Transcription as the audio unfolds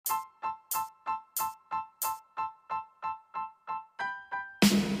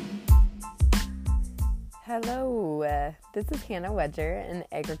Hello, this is Hannah Wedger, an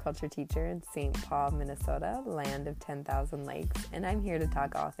agriculture teacher in St. Paul, Minnesota, land of 10,000 lakes, and I'm here to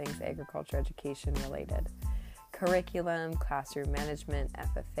talk all things agriculture education related. Curriculum, classroom management,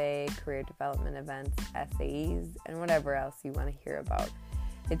 FFA, career development events, SAEs, and whatever else you want to hear about.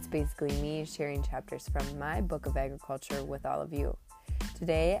 It's basically me sharing chapters from my book of agriculture with all of you.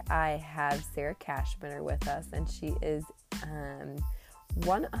 Today I have Sarah Cashmitter with us, and she is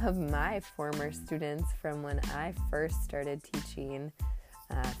one of my former students from when I first started teaching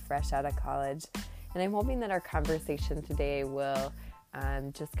fresh out of college. And I'm hoping that our conversation today will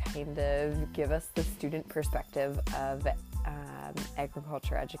just kind of give us the student perspective of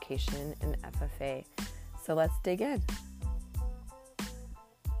agriculture education and FFA. So let's dig in.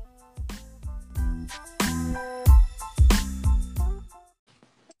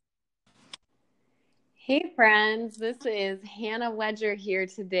 Hey friends, this is Hannah Wedger here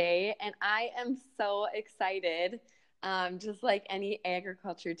today, and I am so excited, just like any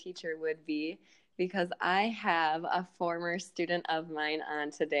agriculture teacher would be, because I have a former student of mine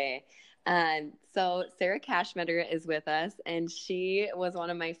on today. So Sarah Cashmitter is with us, and she was one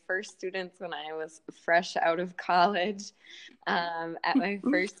of my first students when I was fresh out of college at my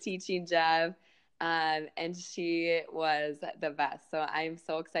first teaching job, and she was the best. So I'm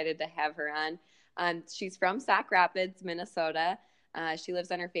so excited to have her on. She's from Sauk Rapids, Minnesota. She lives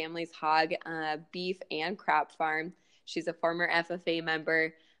on her family's hog, beef, and crop farm. She's a former FFA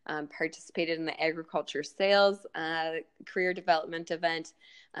member, participated in the agriculture sales career development event,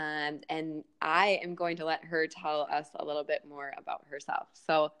 and I am going to let her tell us a little bit more about herself.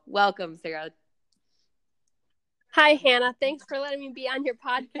 So welcome, Sarah. Hi, Hannah. Thanks for letting me be on your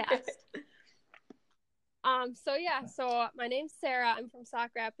podcast. So my name's Sarah. I'm from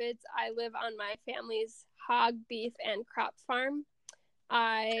Sauk Rapids. I live on my family's hog, beef, and crop farm.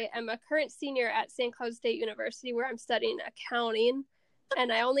 I am a current senior at St. Cloud State University, where I'm studying accounting,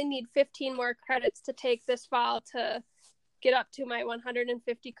 and I only need 15 more credits to take this fall to get up to my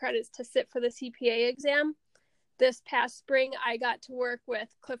 150 credits to sit for the CPA exam. This past spring, I got to work with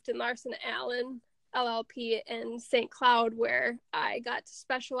Clifton Larson Allen LLP in St. Cloud, where I got to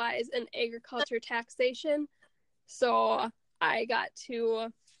specialize in agriculture taxation. So I got to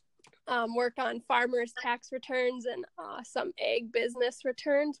work on farmers' tax returns and some ag business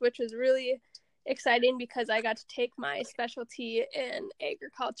returns, which was really exciting because I got to take my specialty in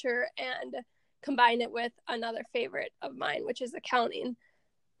agriculture and combine it with another favorite of mine, which is accounting.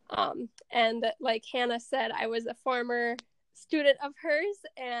 And like Hannah said, I was a former student of hers,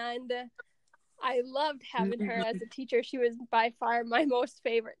 and I loved having her as a teacher. She was by far my most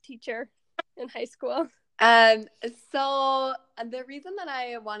favorite teacher in high school. So the reason that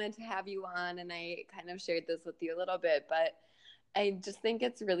I wanted to have you on, and I kind of shared this with you a little bit, but I just think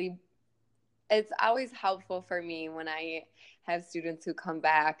it's always helpful for me when I have students who come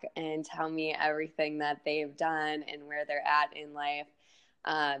back and tell me everything that they've done and where they're at in life.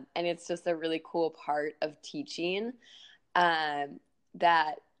 And it's just a really cool part of teaching and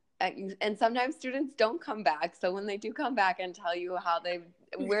sometimes students don't come back. So when they do come back and tell you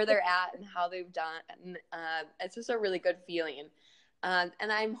where they're at and how they've done, it's just a really good feeling. And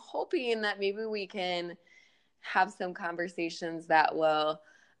I'm hoping that maybe we can have some conversations that will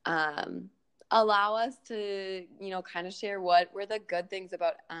allow us to, kind of share what were the good things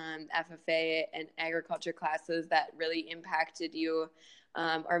about FFA and agriculture classes that really impacted you,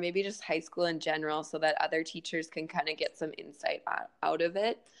 or maybe just high school in general, so that other teachers can kind of get some insight out of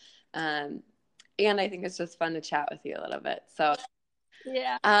it. And I think it's just fun to chat with you a little bit. So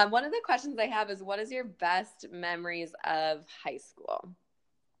yeah. One of the questions I have is, what is your best memories of high school?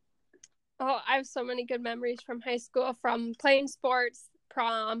 Oh, I have so many good memories from high school, from playing sports,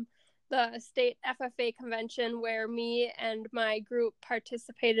 prom, the state FFA convention where me and my group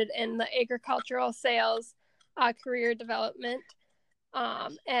participated in the agricultural sales career development,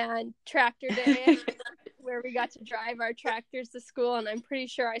 and tractor day where we got to drive our tractors to school, and I'm pretty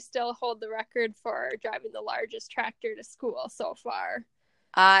sure I still hold the record for driving the largest tractor to school so far.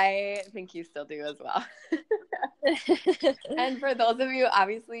 I think you still do as well. And for those of you,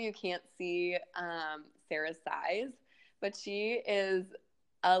 obviously you can't see Sarah's size, but she is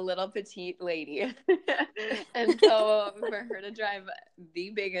a little petite lady. And so for her to drive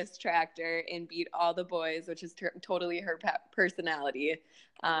the biggest tractor and beat all the boys, which is totally her personality,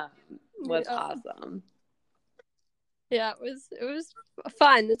 was awesome. Yeah, it was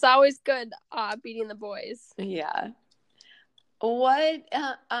fun. It's always good beating the boys. Yeah. What,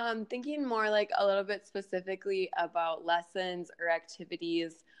 thinking more like a little bit specifically about lessons or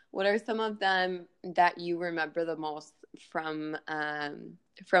activities, what are some of them that you remember the most from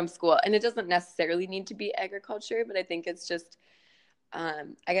school? And it doesn't necessarily need to be agriculture, but I think it's just I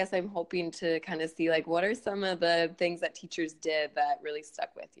guess I'm hoping to kind of see like what are some of the things that teachers did that really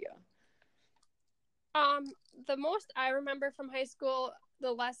stuck with you? The most I remember from high school,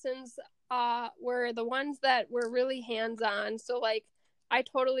 the lessons were the ones that were really hands-on. So like I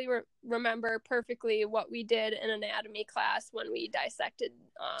totally remember perfectly what we did in anatomy class when we dissected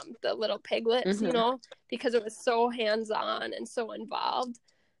the little piglets, you know, because it was so hands-on and so involved.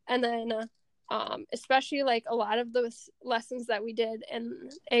 And then especially like a lot of those lessons that we did in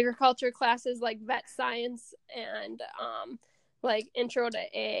agriculture classes, like vet science and like intro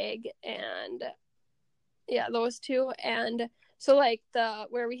to egg and yeah, those two. And so like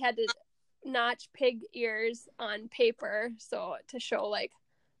where we had to notch pig ears on paper, so to show like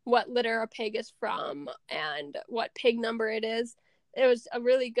what litter a pig is from and what pig number it is. It was a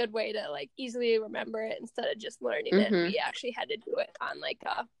really good way to like easily remember it instead of just learning it. We actually had to do it on like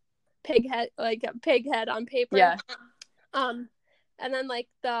a pig head on paper. Yeah. And then like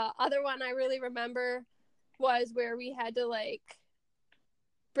the other one I really remember was where we had to like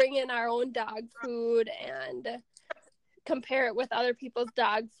bring in our own dog food and compare it with other people's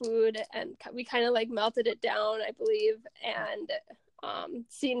dog food, and we kind of like melted it down, I believe, and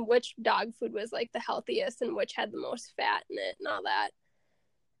seeing which dog food was like the healthiest and which had the most fat in it and all that.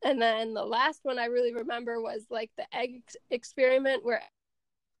 And then the last one I really remember was like the egg experiment, where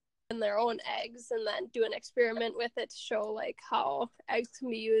in their own eggs and then do an experiment with it to show like how eggs can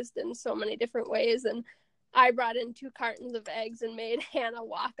be used in so many different ways. And I brought in 2 cartons of eggs and made Hannah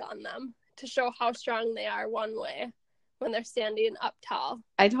walk on them to show how strong they are one way when they're standing up tall.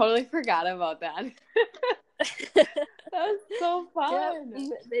 I totally forgot about that. That was so fun.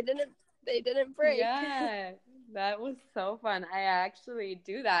 Yep. They didn't break. Yeah, that was so fun. I actually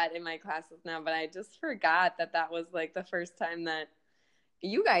do that in my classes now, but I just forgot that was like the first time that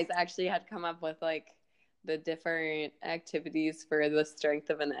you guys actually had come up with like the different activities for the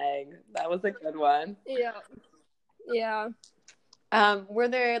strength of an egg. That was a good one. Yeah. Were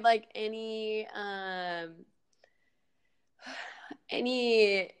there like any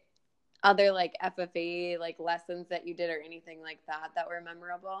other like FFA like lessons that you did or anything like that were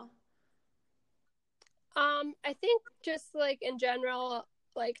memorable? I think just like in general,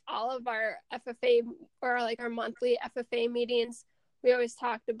 like all of our FFA or like our monthly FFA meetings, we always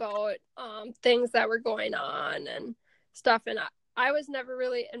talked about things that were going on and stuff. And I was never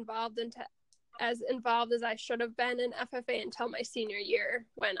really as involved as I should have been in FFA until my senior year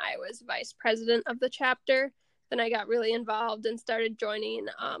when I was vice president of the chapter. Then I got really involved and started joining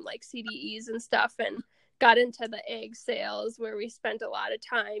like CDEs and stuff and got into the egg sales where we spent a lot of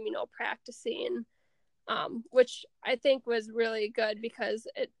time, you know, practicing, which I think was really good because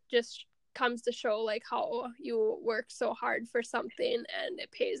it just comes to show like how you work so hard for something and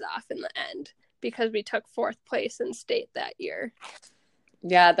it pays off in the end, because we took 4th place in state that year.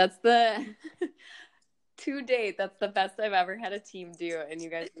 Yeah, that's to date, that's the best I've ever had a team do, and you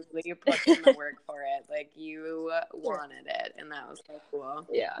guys really put in the work for it. Like you wanted it, and that was so cool.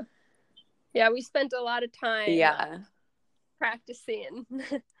 Yeah, we spent a lot of time practicing.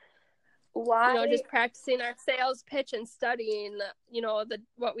 Why? You know, just practicing our sales pitch and studying, you know,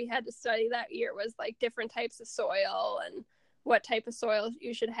 what we had to study that year was like different types of soil and what type of soil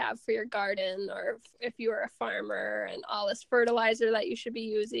you should have for your garden, or if you were a farmer, and all this fertilizer that you should be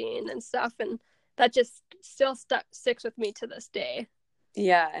using and stuff. And that just still sticks with me to this day.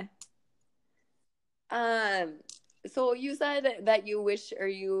 Yeah. So you said that you wish, or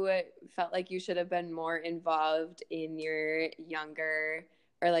you felt like you should have been more involved in your younger,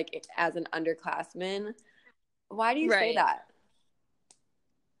 or like as an underclassman. Why do you say that?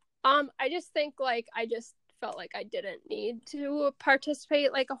 I just think like I just felt like I didn't need to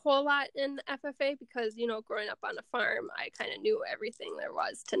participate like a whole lot in FFA because, you know, growing up on a farm, I kind of knew everything there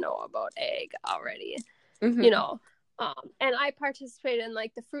was to know about egg already, you know. And I participated in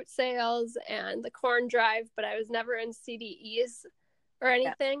like the fruit sales and the corn drive, but I was never in CDEs or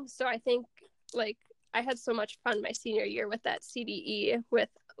anything. So I think like I had so much fun my senior year with that CDE with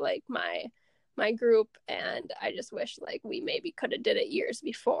like my group, and I just wish like we maybe could have did it years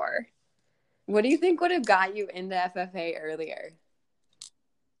before. What do you think would have got you into FFA earlier?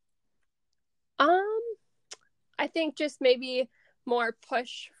 I think just maybe more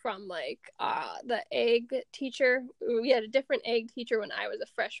push from like the egg teacher. We had a different egg teacher when I was a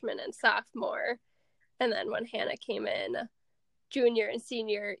freshman and sophomore, and then when Hannah came in junior and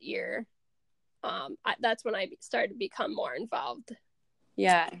senior year, that's when I started to become more involved.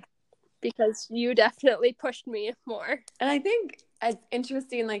 Yeah, because you definitely pushed me more. And I think it's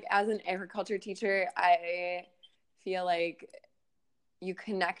interesting, like as an agriculture teacher, I feel like you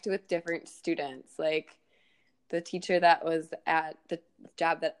connect with different students. Like the teacher that was at the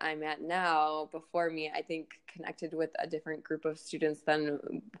job that I'm at now before me, I think connected with a different group of students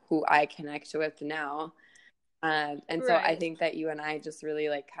than who I connect with now. And so I think that you and I just really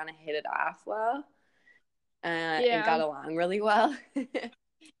like kind of hit it off well, and got along really well.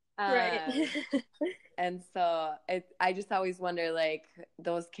 Right. And so I just always wonder, like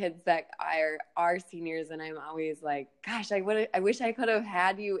those kids that are seniors, and I'm always like, gosh, I wish I could have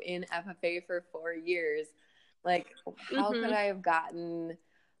had you in FFA for 4 years. Like, how could I have gotten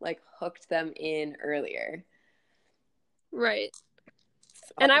like hooked them in earlier? Right.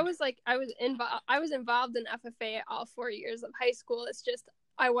 So. And I was involved in FFA all 4 years of high school. It's just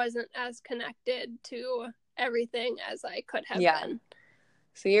I wasn't as connected to everything as I could have been.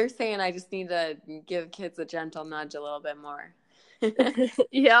 So you're saying I just need to give kids a gentle nudge a little bit more.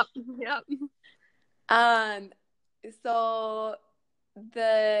 Yep. So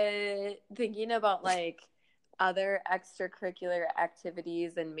thinking about like other extracurricular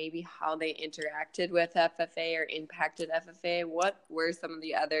activities and maybe how they interacted with FFA or impacted FFA, what were some of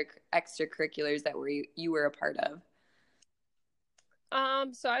the other extracurriculars that you were a part of?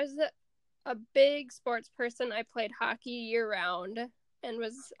 So I was a big sports person. I played hockey year round and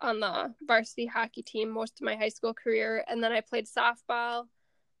was on the varsity hockey team most of my high school career. And then I played softball.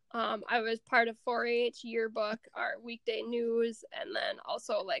 I was part of 4-H yearbook, our weekday news, and then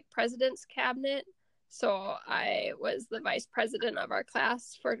also like president's cabinet. So I was the vice president of our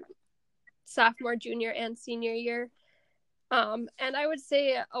class for sophomore, junior, and senior year. And I would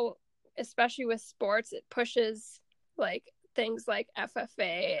say, especially with sports, it pushes like things like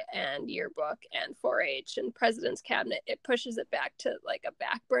FFA and yearbook and 4-H and president's cabinet. It pushes it back to like a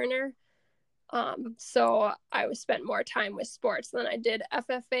back burner. So I spent more time with sports than I did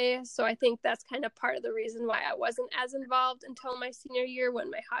FFA. So I think that's kind of part of the reason why I wasn't as involved until my senior year when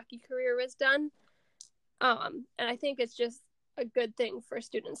my hockey career was done. And I think it's just a good thing for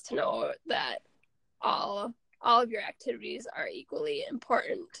students to know that all of your activities are equally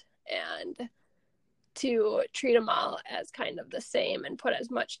important, and to treat them all as kind of the same and put as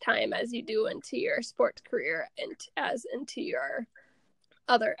much time as you do into your sports career and as into your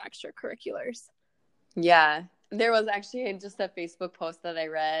other extracurriculars. Yeah. There was actually just a Facebook post that I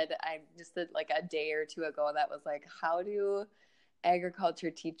read. I just did like a day or two ago that was like, how do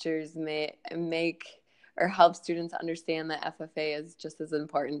agriculture teachers make or help students understand that FFA is just as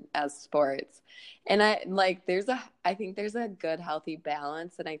important as sports? And I think there's a good, healthy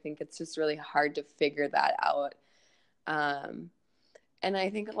balance. And I think it's just really hard to figure that out. And I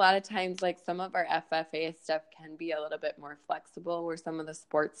think a lot of times, like some of our FFA stuff can be a little bit more flexible where some of the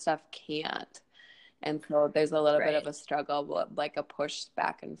sports stuff can't. And so there's a little bit of a struggle, like a push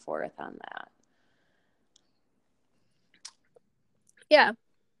back and forth on that. Yeah.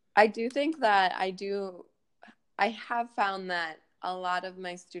 I do think that I have found that a lot of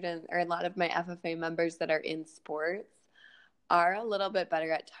my students or a lot of my FFA members that are in sports are a little bit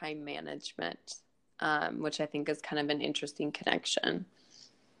better at time management, which I think is kind of an interesting connection.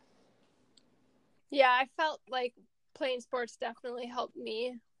 Yeah, I felt like playing sports definitely helped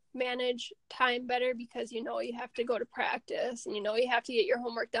me manage time better because you have to go to practice and you have to get your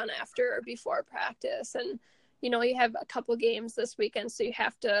homework done after or before practice, and you have a couple games this weekend, so you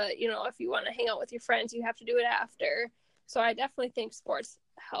have to, if you want to hang out with your friends, you have to do it after. So I definitely think sports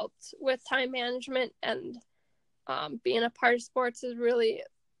helped with time management, and being a part of sports is really,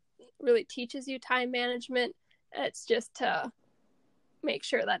 really teaches you time management. It's just to make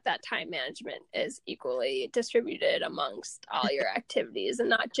sure that time management is equally distributed amongst all your activities and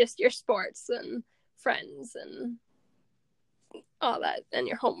not just your sports and friends and all that and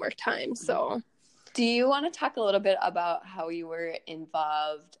your homework time. So do you want to talk a little bit about how you were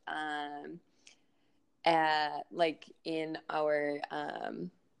involved in our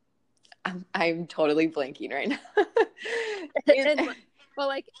I'm totally blanking right now.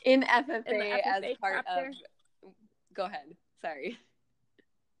 in FFA as part chapter. Of go ahead, sorry.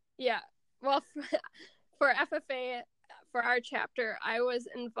 Yeah, well, for FFA, for our chapter, I was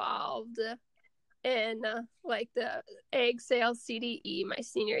involved in like the egg sales CDE my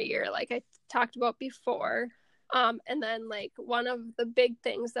senior year, like I talked about before. And then like one of the big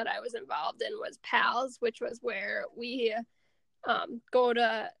things that I was involved in was PALS, which was where we go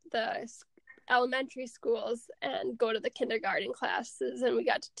to the elementary schools and go to the kindergarten classes, and we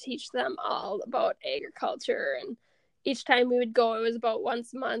got to teach them all about agriculture. And each time we would go, it was about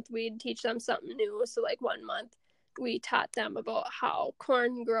once a month, we'd teach them something new. So like 1 month we taught them about how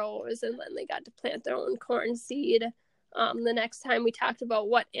corn grows, and then they got to plant their own corn seed. The next time we talked about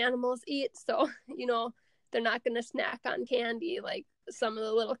what animals eat. So, they're not going to snack on candy like some of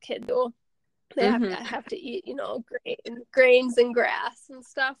the little kids do. They have to eat, grains and grass and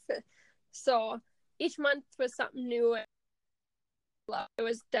stuff. So each month was something new. It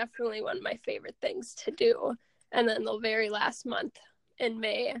was definitely one of my favorite things to do. And then the very last month in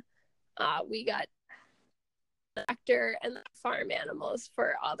May, we got the tractor and the farm animals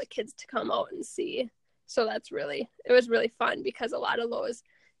for all the kids to come out and see. So it was really fun because a lot of those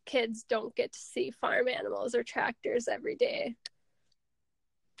kids don't get to see farm animals or tractors every day.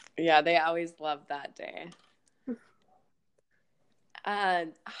 Yeah, they always love that day.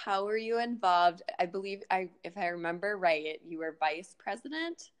 How were you involved? I believe, if I remember right, you were vice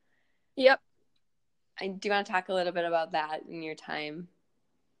president? Yep. Do you want to talk a little bit about that in your time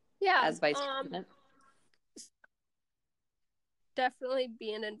as vice president? Definitely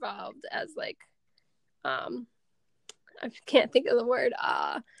being involved as I can't think of the word,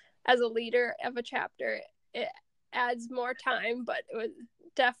 as a leader of a chapter, it adds more time, but it was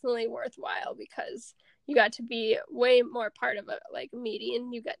definitely worthwhile because you got to be way more part of a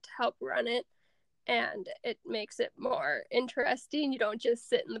meeting. You get to help run it, and it makes it more interesting. You don't just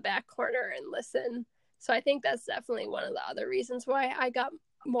sit in the back corner and listen. So I think that's definitely one of the other reasons why I got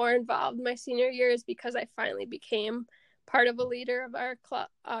more involved my senior year, is because I finally became part of a leader of our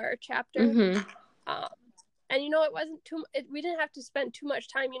chapter. And it wasn't we didn't have to spend too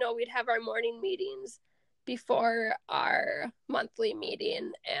much time. We'd have our morning meetings before our monthly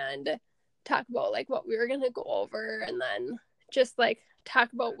meeting and talk about what we were going to go over, and then just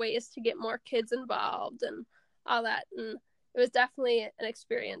talk about ways to get more kids involved and all that. And it was definitely an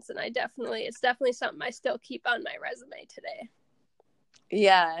experience, and it's definitely something I still keep on my resume today.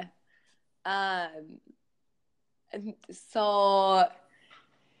 Yeah. So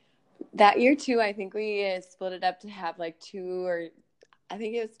that year too, I think we split it up to have two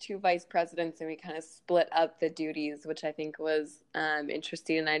vice presidents, and we kind of split up the duties, which I think was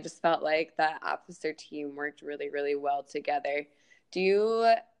interesting. And I just felt like the officer team worked really, really well together. Do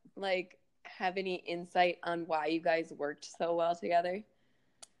you have any insight on why you guys worked so well together?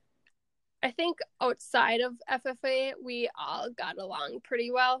 I think outside of FFA, we all got along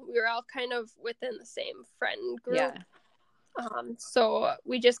pretty well. We were all kind of within the same friend group. Yeah. So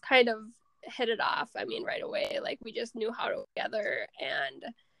we just kind of hit it off. Right away, we just knew how to work together. And,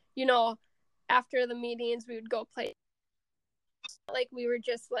 after the meetings, we would go play. We were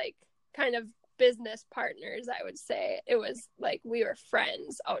just kind of business partners, I would say. It was we were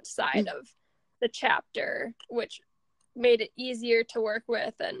friends outside of the chapter, which made it easier to work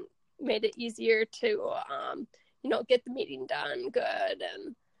with and made it easier to, get the meeting done good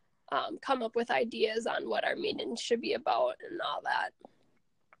and come up with ideas on what our meeting should be about and all that.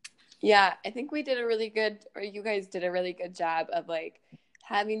 Yeah, I think you guys did a really good job of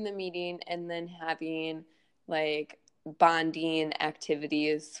having the meeting and then having bonding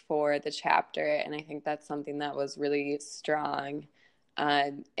activities for the chapter. And I think that's something that was really strong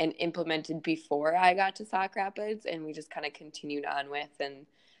and implemented before I got to Sauk Rapids, and we just kind of continued on with. And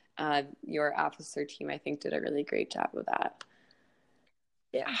your officer team, I think, did a really great job of that.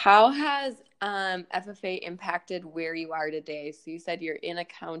 Yeah. How has FFA impacted where you are today? So you said you're in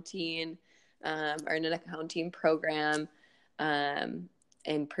accounting or in an accounting program and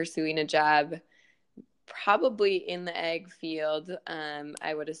pursuing a job probably in the ag field,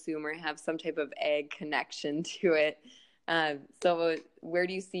 I would assume, or have some type of ag connection to it. So where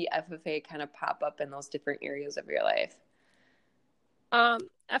do you see FFA kind of pop up in those different areas of your life?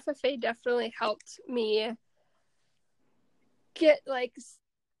 FFA definitely helped me get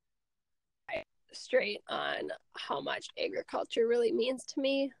straight on how much agriculture really means to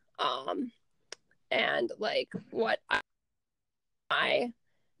me, and what my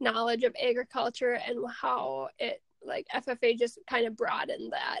knowledge of agriculture and how it FFA just kind of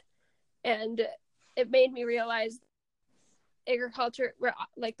broadened that, and it made me realize agriculture,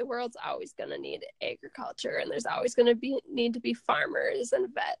 the world's always going to need agriculture, and there's always going to need to be farmers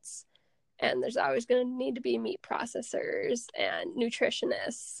and vets, and there's always going to need to be meat processors and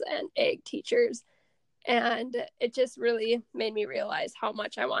nutritionists and egg teachers. And it just really made me realize how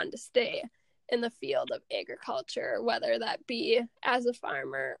much I wanted to stay in the field of agriculture, whether that be as a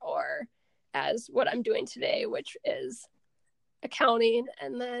farmer or as what I'm doing today, which is accounting,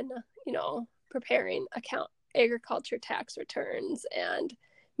 and then, preparing agriculture tax returns, and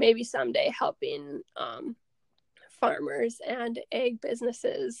maybe someday helping farmers and egg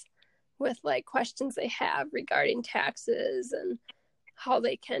businesses with questions they have regarding taxes and how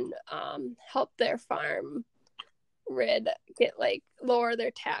they can help their farm lower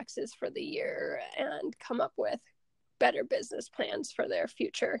their taxes for the year and come up with better business plans for their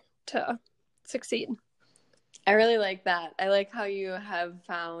future to succeed. I really like that. I like how you have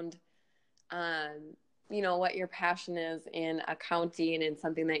found, what your passion is in accounting and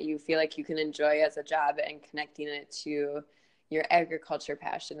something that you feel like you can enjoy as a job and connecting it to your agriculture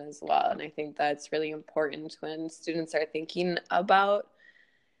passion as well. And I think that's really important when students are thinking about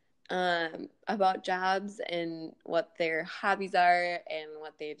jobs and what their hobbies are and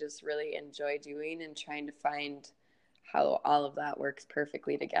what they just really enjoy doing, and trying to find how all of that works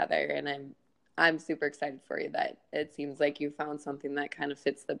perfectly together. And I'm super excited for you that it seems like you found something that kind of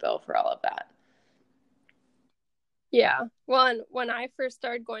fits the bill for all of that. Yeah. Well, and when I first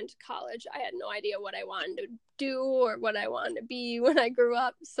started going to college, I had no idea what I wanted to do or what I wanted to be when I grew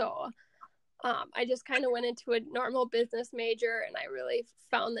up. So I just kind of went into a normal business major, and I really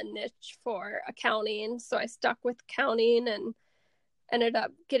found the niche for accounting. So I stuck with accounting and ended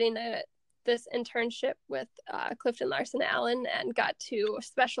up getting this internship with Clifton Larson Allen, and got to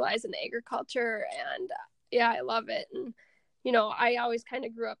specialize in agriculture. And yeah, I love it. And I always kind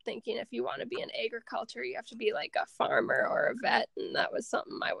of grew up thinking if you want to be in agriculture, you have to be like a farmer or a vet, and that was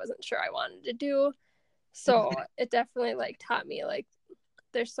something I wasn't sure I wanted to do. So it definitely like taught me like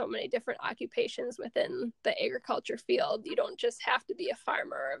there's so many different occupations within the agriculture field. You don't just have to be a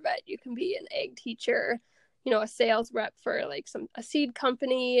farmer or a vet. You can be an ag teacher, a sales rep for like a seed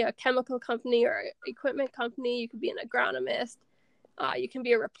company, a chemical company, or equipment company. You could be an agronomist. You can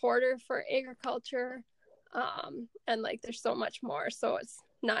be a reporter for agriculture. And like there's so much more. So it's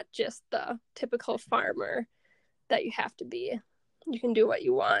not just the typical farmer that you have to be. You can do what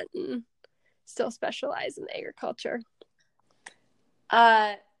you want and still specialize in agriculture.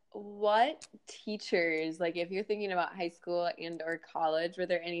 What teachers, like if you're thinking about high school and or college, were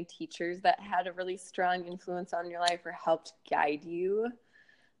there any teachers that had a really strong influence on your life or helped guide you?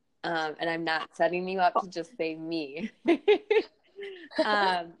 And I'm not setting you up to just say me. But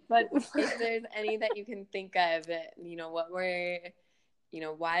if there's any that you can think of,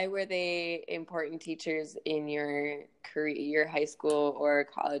 why were they important teachers in your career, your high school or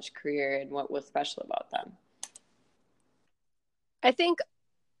college career, and what was special about them? I think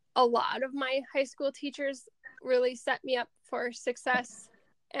a lot of my high school teachers really set me up for success,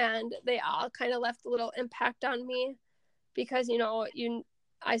 and they all kind of left a little impact on me because,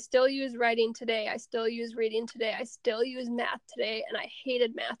 I still use writing today. I still use reading today. I still use math today. And I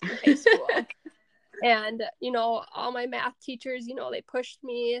hated math in high school. And, all my math teachers, they pushed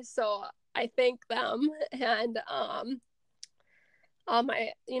me. So I thank them. And all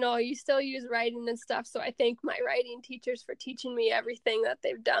my, you still use writing and stuff. So I thank my writing teachers for teaching me everything that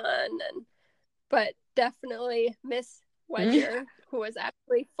they've done. But definitely Miss Wedger, who was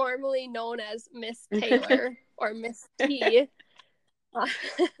actually formerly known as Miss Taylor or Miss T.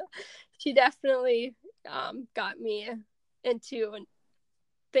 She definitely got me into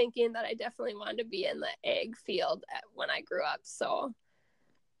thinking that I definitely wanted to be in the ag field when I grew up. So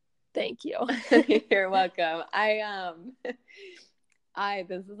thank you. You're welcome.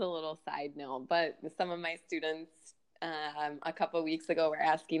 This is a little side note, but some of my students a couple of weeks ago were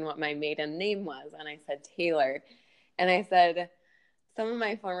asking what my maiden name was, and I said Taylor. And I said, some of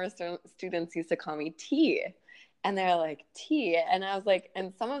my former students used to call me T. And they're like, T. And I was like,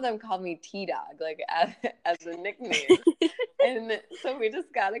 and some of them called me T-Dog, like as a nickname. And so we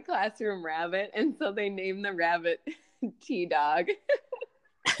just got a classroom rabbit. And so they named the rabbit T-Dog. And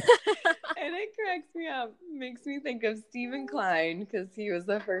it cracks me up. Makes me think of Stephen Klein, because he was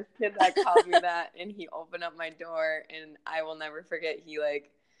the first kid that called me that. And he opened up my door. And I will never forget, he like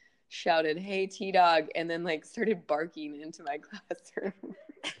shouted, "Hey, T-Dog," and then like started barking into my classroom.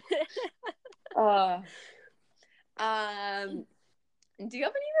 Do you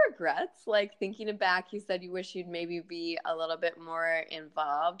have any regrets? Like thinking back, you said you wish you'd maybe be a little bit more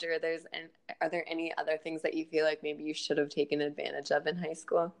involved, or are there any other things that you feel like maybe you should have taken advantage of in high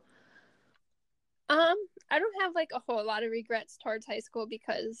school? I don't have like a whole lot of regrets towards high school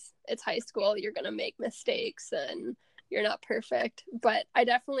because it's high school. You're going to make mistakes and you're not perfect, but I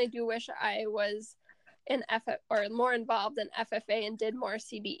definitely do wish I was in or more involved in FFA and did more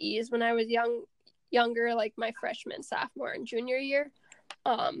CBEs when I was younger, like my freshman, sophomore, and junior year.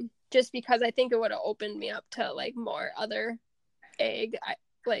 Just because I think it would have opened me up to like more other ag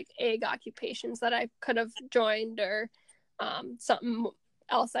occupations that I could have joined, or something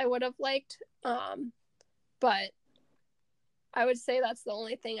else I would have liked. But I would say that's the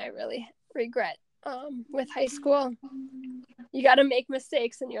only thing I really regret with high school. You got to make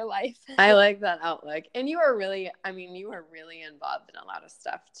mistakes in your life. I like that outlook. And you were really involved in a lot of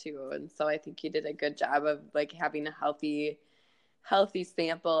stuff too. And so I think you did a good job of like having a healthy healthy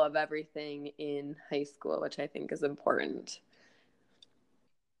sample of everything in high school, which I think is important.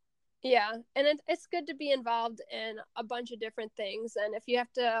 Yeah, and it's good to be involved in a bunch of different things. And if you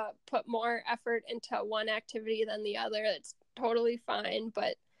have to put more effort into one activity than the other, it's totally fine.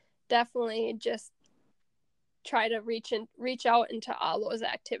 But definitely just try to reach out into all those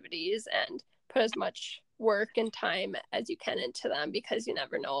activities and put as much work and time as you can into them, because you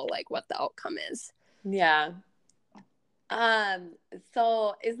never know like what the outcome is. Yeah.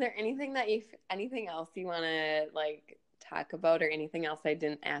 So is there anything else you want to like talk about, or anything else I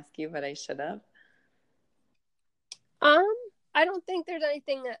didn't ask you but I should have? I don't think there's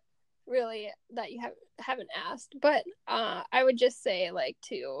anything that really that you haven't asked, but I would just say, like,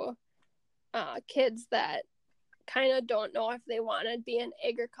 to kids that kind of don't know if they want to be in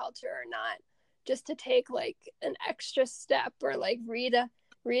agriculture or not, just to take like an extra step, or like read a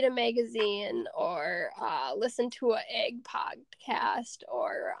magazine, or listen to an egg podcast,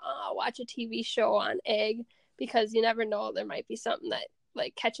 or watch a TV show on egg, because you never know, there might be something that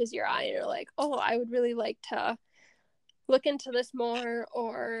like catches your eye and you're like, oh, I would really like to look into this more,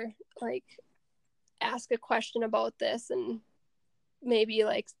 or like ask a question about this, and maybe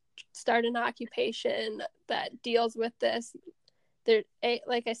like start an occupation that deals with this.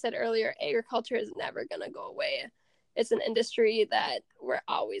 Like I said earlier, agriculture is never going to go away. It's an industry that we're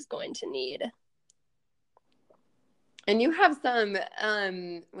always going to need. And you have some,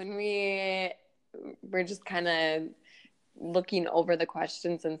 when we're just kind of looking over the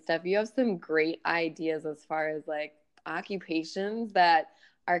questions and stuff, you have some great ideas as far as like occupations that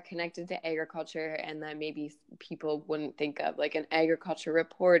are connected to agriculture and that maybe people wouldn't think of, like an agriculture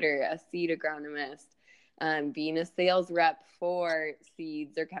reporter, a seed agronomist, being a sales rep for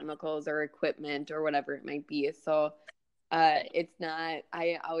seeds or chemicals or equipment or whatever it might be. So it's not,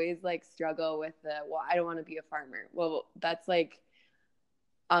 I always like struggle with well, I don't want to be a farmer. Well, that's like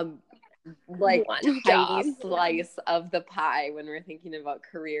one tiny job, slice of the pie when we're thinking about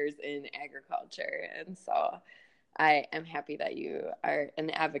careers in agriculture. And so I am happy that you are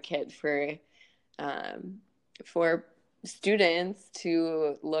an advocate for students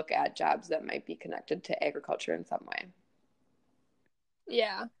to look at jobs that might be connected to agriculture in some way.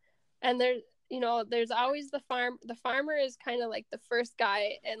 Yeah. And there's always the farmer is kind of like the first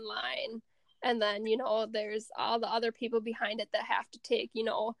guy in line. And then, there's all the other people behind it that have to take,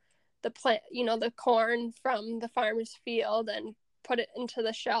 the plant, the corn from the farmer's field and put it into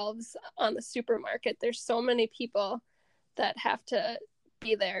the shelves on the supermarket. There's so many people that have to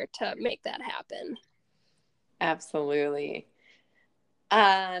be there to make that happen. Absolutely.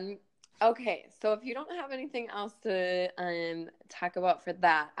 Okay, so if you don't have anything else to talk about for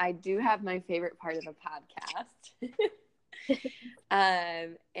that, I do have my favorite part of the podcast.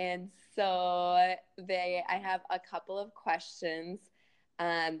 And so I have a couple of questions.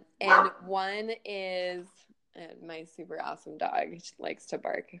 And one is, my super awesome dog likes to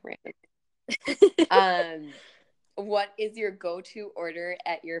bark randomly. What is your go-to order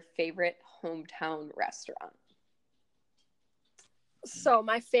at your favorite hometown restaurant? So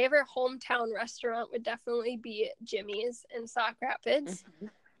my favorite hometown restaurant would definitely be Jimmy's in Sauk Rapids. Mm-hmm.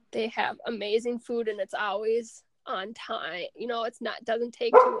 They have amazing food and it's always on time. Doesn't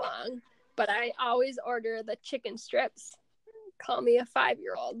take too long, but I always order the chicken strips. Call me a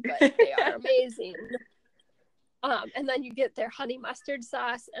 5-year-old, but they are amazing. And then you get their honey mustard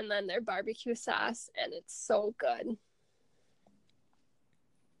sauce and then their barbecue sauce, and it's so good.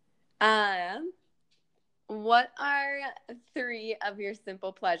 What are 3 of your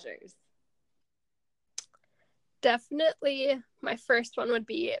simple pleasures? Definitely my first one would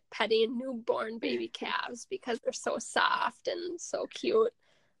be petting newborn baby calves, because they're so soft and so cute.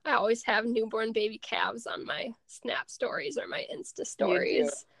 I always have newborn baby calves on my Snap stories or my Insta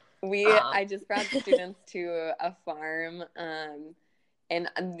stories. I just brought students to a farm, and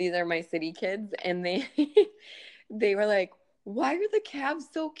these are my city kids, and they were like, why are the calves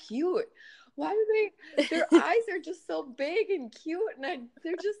so cute? Why do their eyes are just so big and cute, and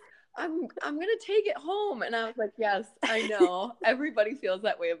I'm gonna take it home. And I was like, yes, I know. Everybody feels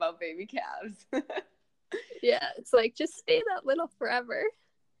that way about baby calves. Yeah, it's like, just stay that little forever.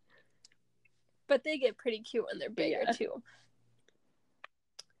 But they get pretty cute when they're bigger too.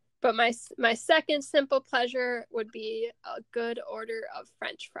 But my second simple pleasure would be a good order of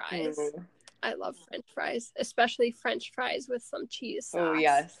French fries. Mm. I love French fries, especially French fries with some cheese sauce. Oh,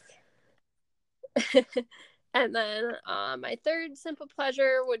 yes. And then my third simple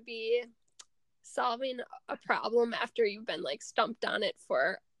pleasure would be solving a problem after you've been like stumped on it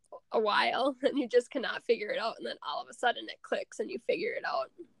for a while and you just cannot figure it out, and then all of a sudden it clicks and you figure it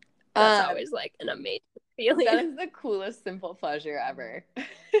out. That's always like an amazing feeling. That is the coolest simple pleasure ever.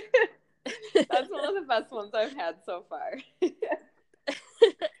 That's one of the best ones I've had so far.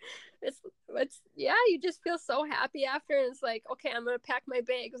 It's yeah, you just feel so happy after, and it's like, okay, I'm gonna pack my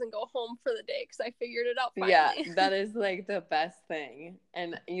bags and go home for the day because I figured it out finally. Yeah, that is like the best thing,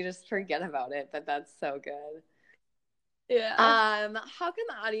 and you just forget about it, but that's so good. Yeah. How can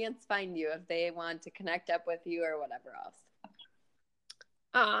the audience find you if they want to connect up with you or whatever else?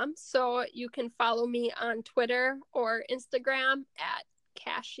 So you can follow me on Twitter or Instagram at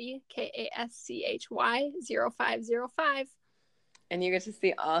Kaschy, KASCHY 0505. And you get to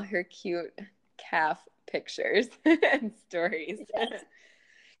see all her cute calf pictures and stories. Yes.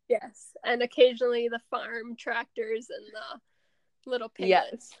 Yes. And occasionally the farm tractors and the little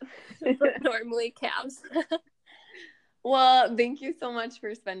piglets. Yes. But normally calves. Well, thank you so much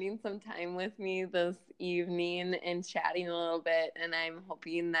for spending some time with me this evening and chatting a little bit. And I'm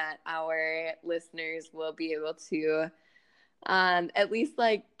hoping that our listeners will be able to at least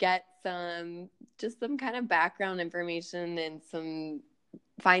like get some kind of background information and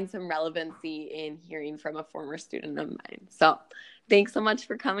find some relevancy in hearing from a former student of mine. So thanks so much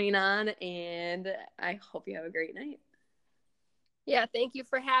for coming on, and I hope you have a great night. Yeah, thank you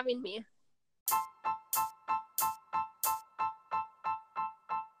for having me.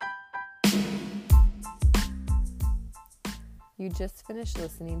 You just finished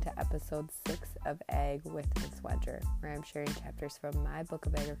listening to episode 6 of Ag with Ms. Wedger, where I'm sharing chapters from my book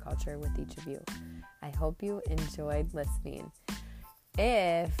of agriculture with each of you. I hope you enjoyed listening.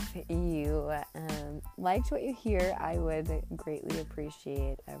 If you liked what you hear, I would greatly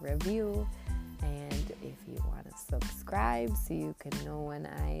appreciate a review. And if you want to subscribe so you can know when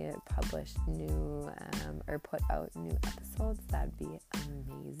I publish new or put out new episodes, that'd be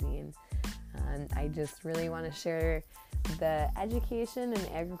amazing. I just really want to share the education and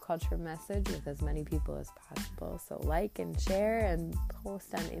agriculture message with as many people as possible. So like and share and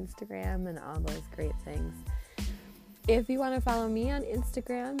post on Instagram and all those great things. If you want to follow me on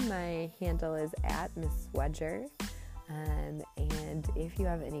Instagram, my handle is @MissWedger. And if you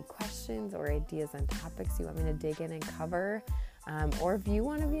have any questions or ideas on topics you want me to dig in and cover, or if you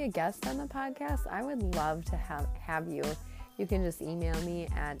want to be a guest on the podcast, I would love to have you. You can just email me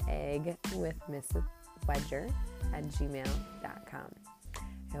at eggwithmrswedger@gmail.com.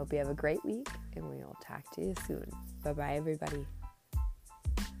 I hope you have a great week, and we will talk to you soon. Bye-bye, everybody.